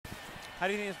How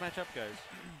do you think this matchup goes?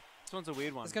 This one's a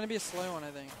weird one. It's going to be a slow one,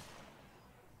 I think.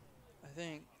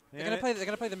 Yeah, They're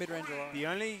gonna play the mid range a lot. The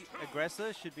only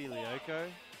aggressor should be Lyoko.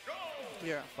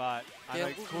 Yeah. But I know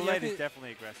Kool-Aid is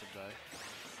definitely aggressive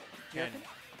though.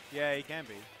 Yeah, he can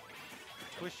be.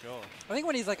 For sure. I think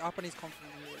when he's like up and he's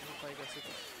confident, he'll play aggressive.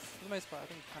 For the most part, I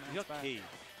think he kind of. You got key.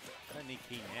 I don't need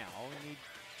key now. I need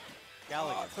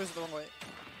Gallagher. Oh, throws it the wrong way.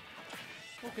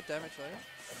 Oh, good damage though.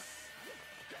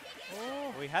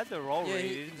 Oh. We had the roll read. He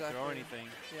didn't exactly. throw anything.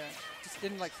 Yeah. Just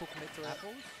didn't like full commit to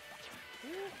Apples?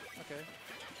 it. Okay.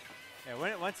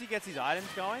 Yeah, once he gets his items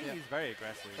going, he's very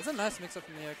aggressive. That's a nice mix-up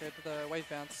from Lyoko to the wave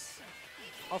bounce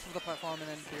off of the platform and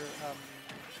then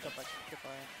jump back, get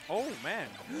fire. Oh, man.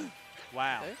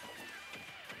 Wow. Okay.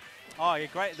 Oh, yeah,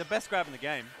 great. The best grab in the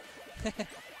game.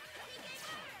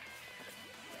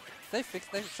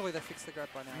 Surely they fixed the grab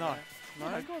by now, No. right? No?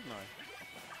 Oh, God, no.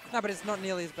 No, but it's not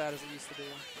nearly as bad as it used to be.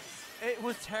 It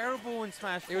was terrible in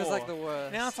Smash 4. It was like the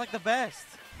worst. Now it's like the best.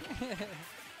 Okay.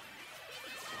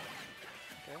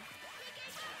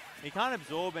 He can't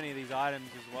absorb any of these items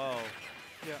as well.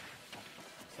 Yeah.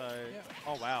 So,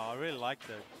 oh wow, I really like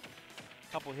the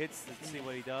couple hits to see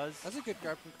what he does. That's a good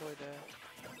grab from Kool-Aid there.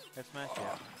 F smash,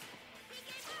 yeah.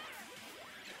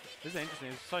 This is interesting,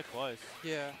 it's so close.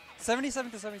 Yeah.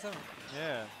 77 to 77.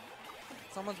 Yeah.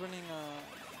 Someone's winning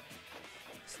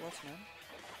slots, man.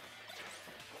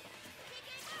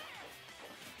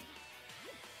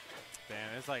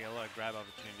 Damn, there's like a lot of grab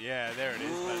opportunity. Yeah, there it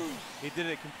is, but he did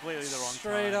it completely the wrong time.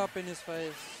 Straight up in his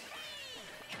face.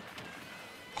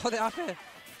 Oh, the up air.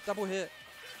 Double hit.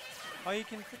 Oh, you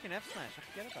can freaking F smash. I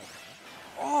forget about that.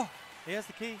 Oh! He has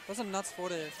the key. That's a nuts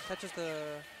forward. Catches the...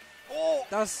 Oh!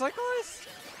 That was so close!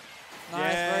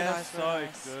 Nice, yeah, very nice, very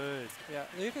nice. Good. Yeah,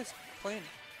 Lyoko's clean.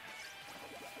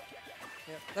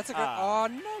 Yeah, that's a grab. Oh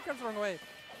no, grabs the wrong way.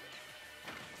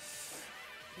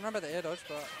 I remember the air dodge,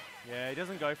 but... Yeah, he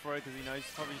doesn't go for it because he knows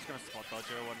he's probably just going to spot dodge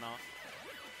it or whatnot.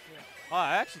 Yeah. Oh,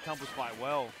 it actually tumbles quite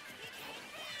well.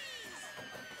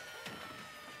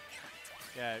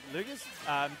 Yeah, Lucas,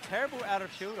 terrible out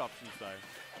of shield options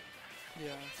though.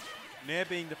 Yeah. Nair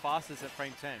being the fastest at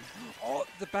frame 10. Oh,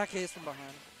 the back air's from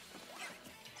behind.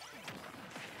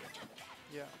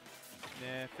 Yeah.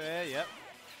 Nair fair, yep.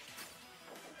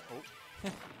 Oh.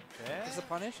 Fair. Is the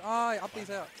punish? Oh, up these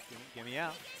out. Get me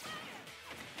out.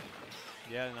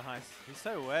 Yeah, nice. He's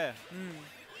so aware.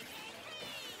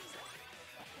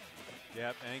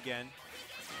 Yep, and again.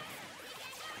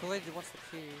 Kool-Aid wants the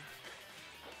key.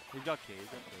 He's got key,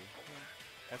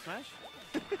 Yeah. F smash?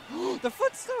 The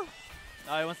footstool!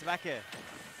 Oh, he wants the back air.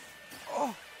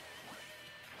 Oh!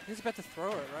 He's about to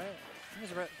throw it, right? I think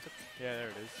he's about to... Yeah, there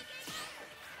it is.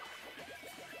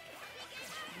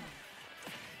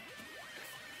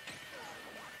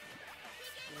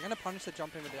 We're going to punish the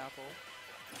jump in with the apple.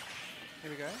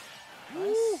 Here we go.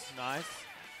 Woo. Nice. Nice.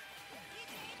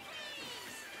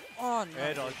 Oh, no.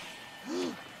 Air dodge.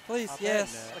 Please, Up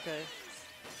yes. Okay.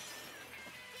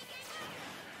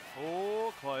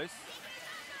 Oh, close.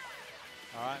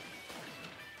 All right.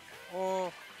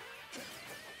 Oh.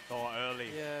 Oh, early.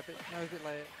 Yeah, a bit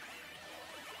late.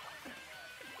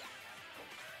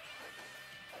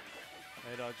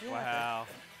 Air dodge. Yeah, wow.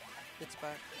 okay. It's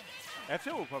back. F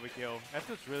tilt will probably kill. F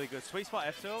tilt's really good. Sweet spot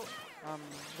F tilt.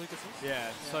 Lucas's? Yeah,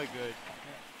 so good.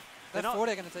 Yeah. That 4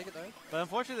 they're going to take it though. But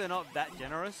unfortunately, they're not that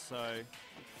generous, so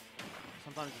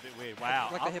sometimes it's a bit weird. Wow.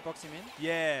 Like the hitbox, you mean?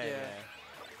 Yeah. Yeah. There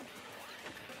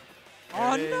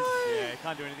Oh it is. no! Yeah,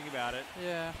 can't do anything about it.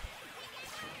 Yeah.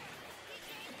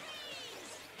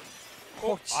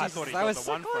 Oh, Jesus, I thought he that got was the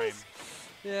so one close. frame.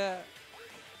 Yeah.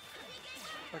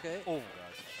 Okay. Oh,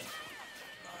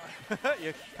 God.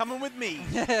 You're coming with me.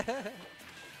 Okay.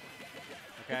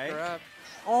 Grab.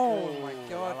 Oh Ooh, my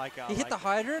God. I like it. He hit the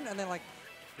hydrant and then like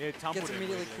Yeah, tumbled gets it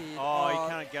immediately weirdly. keyed. Oh, Oh, you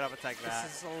cannot get up and take that.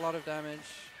 this is a lot of damage.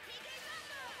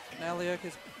 Now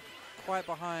Lyoko's quite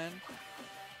behind.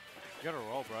 You gotta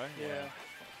roll, bro. Yeah.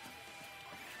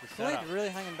 Good Kool-Aid setup. really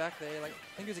hanging back there. Like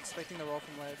I think he was expecting the roll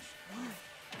from ledge.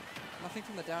 Nothing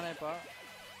from the down air, but.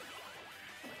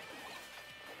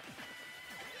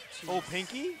 Oh, Jeez.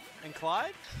 Pinky and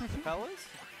Clyde, fellas.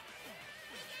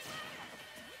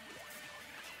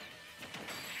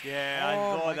 Yeah, I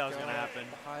Oh thought my that was gonna God, happen.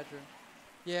 The hydrant.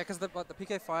 Yeah, because the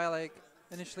PK Fire like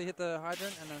initially hit the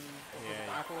hydrant and then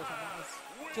the apple or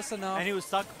something. It's just enough. And he was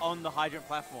stuck on the hydrant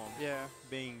platform. Yeah.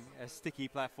 Being a sticky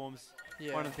platforms,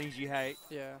 Yeah. one of the things you hate.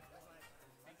 Yeah.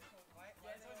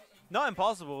 Not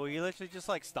impossible. He literally just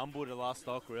like stumbled at last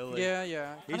stock, really. Yeah,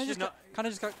 yeah. He Kind of should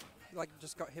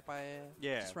just got hit by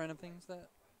just random things that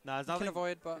No, there's you can nothing.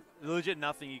 avoid, but Legit,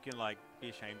 nothing you can like be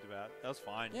ashamed about. That was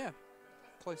fine. yeah,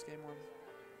 close game one.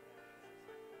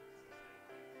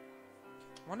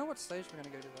 wonder what stage we're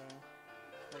gonna go to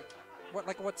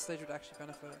though. What stage would actually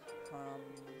benefit?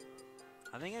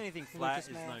 I think anything flat is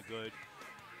no good.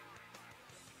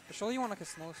 But surely you want like a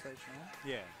smaller stage,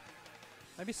 no? Yeah.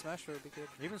 Maybe Smash would be good.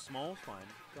 Even small's fine.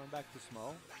 Going back to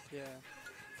small. Yeah.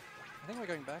 I think we're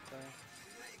going back though.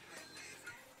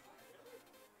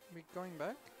 We going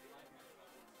back?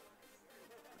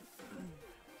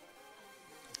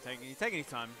 He's taking his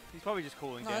time. He's probably just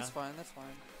cooling down. No, that's fine. That's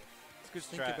fine. It's good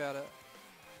Think strat. about it.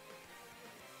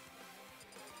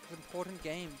 Important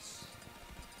games.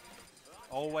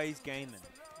 Always gaming.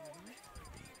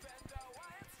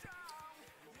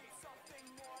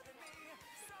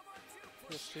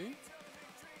 PS2?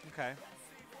 Okay.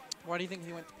 Why do you think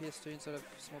he went to PS2 instead of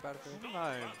small Battlefield?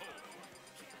 No.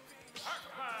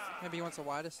 Maybe he wants a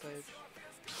wider stage.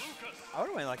 I would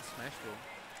have went like Smashville.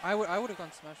 I would have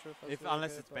gone Smash if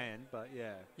Unless it's banned, but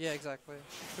yeah. Yeah, exactly.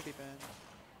 Could be banned.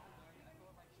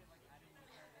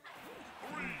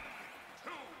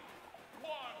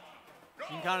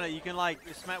 You can like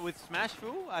with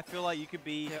Smashville. I feel like you could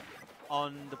be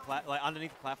on the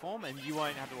underneath the platform, and you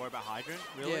won't have to worry about hydrant.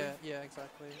 Really? Yeah,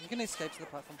 exactly. You can escape to the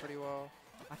platform pretty well.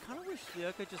 I kind of wish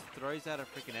Lyoko just throws out a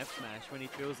freaking F smash when he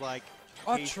feels like.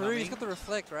 Oh, true. Coming. He's got the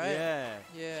reflect, right? Yeah.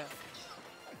 Yeah.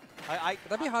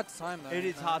 That'd be hard to time though. It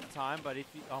is hard to time, but if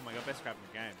you, oh my god, best grab in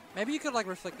the game. Maybe you could like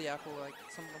reflect the apple, like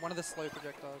one of the slow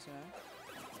projectiles, you know.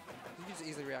 You can just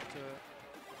easily react to it.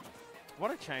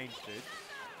 What a change, dude.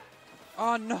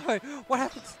 Oh no! What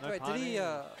happened? No Wait, did he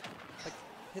like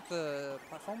hit the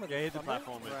platform with? Yeah, the hit the thunder?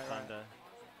 platform with thunder.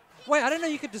 Right. Wait, I didn't know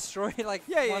you could destroy like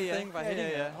one thing by hitting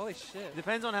it. Holy shit!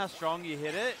 Depends on how strong you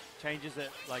hit it. Changes it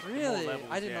like really. More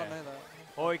levels, I did not know that.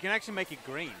 Or you can actually make it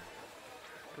green.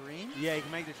 Green? Yeah, you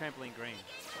can make the trampoline green.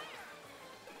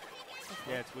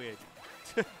 Okay. Yeah, it's weird.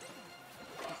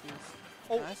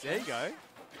 Oh, nice, there you go.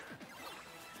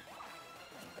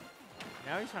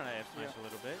 Now he's trying to F smash a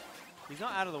little bit. He's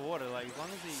not out of the water. Like as long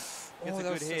as he gets a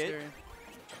good hit.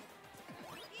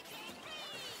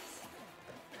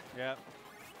 Yep.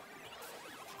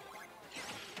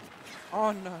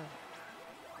 Oh no.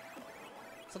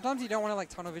 Sometimes you don't want to like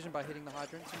tunnel vision by hitting the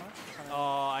hydrant too much.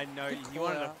 Oh, I know. You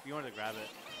wanted to grab it.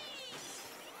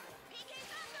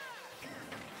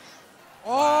 Oh,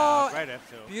 wow, great F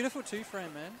tilt. Beautiful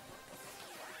 2-frame, man.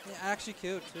 He actually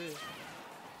killed too.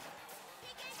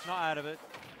 Not out of it.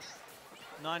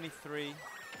 93.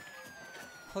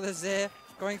 Oh, there's Zaire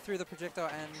going through the projectile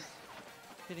and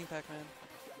hitting Pac-Man.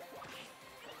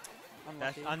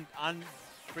 Unlucky. That's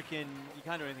freaking. You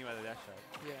can't do anything about the dash shot.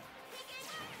 Yeah.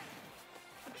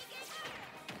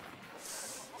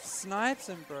 Snipes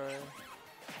him, bro.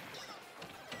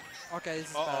 Okay, this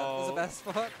is bad. This is a bad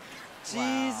spot.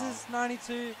 Jesus,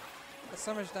 92. That's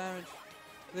so much damage.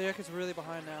 Lyoko's really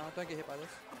behind now. Don't get hit by this.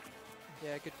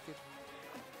 Yeah, good.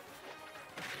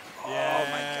 Yeah, oh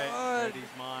my god. In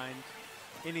his mind.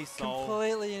 In his soul.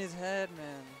 Completely in his head,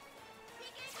 man.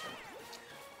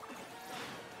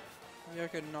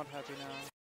 Lyoko not happy now.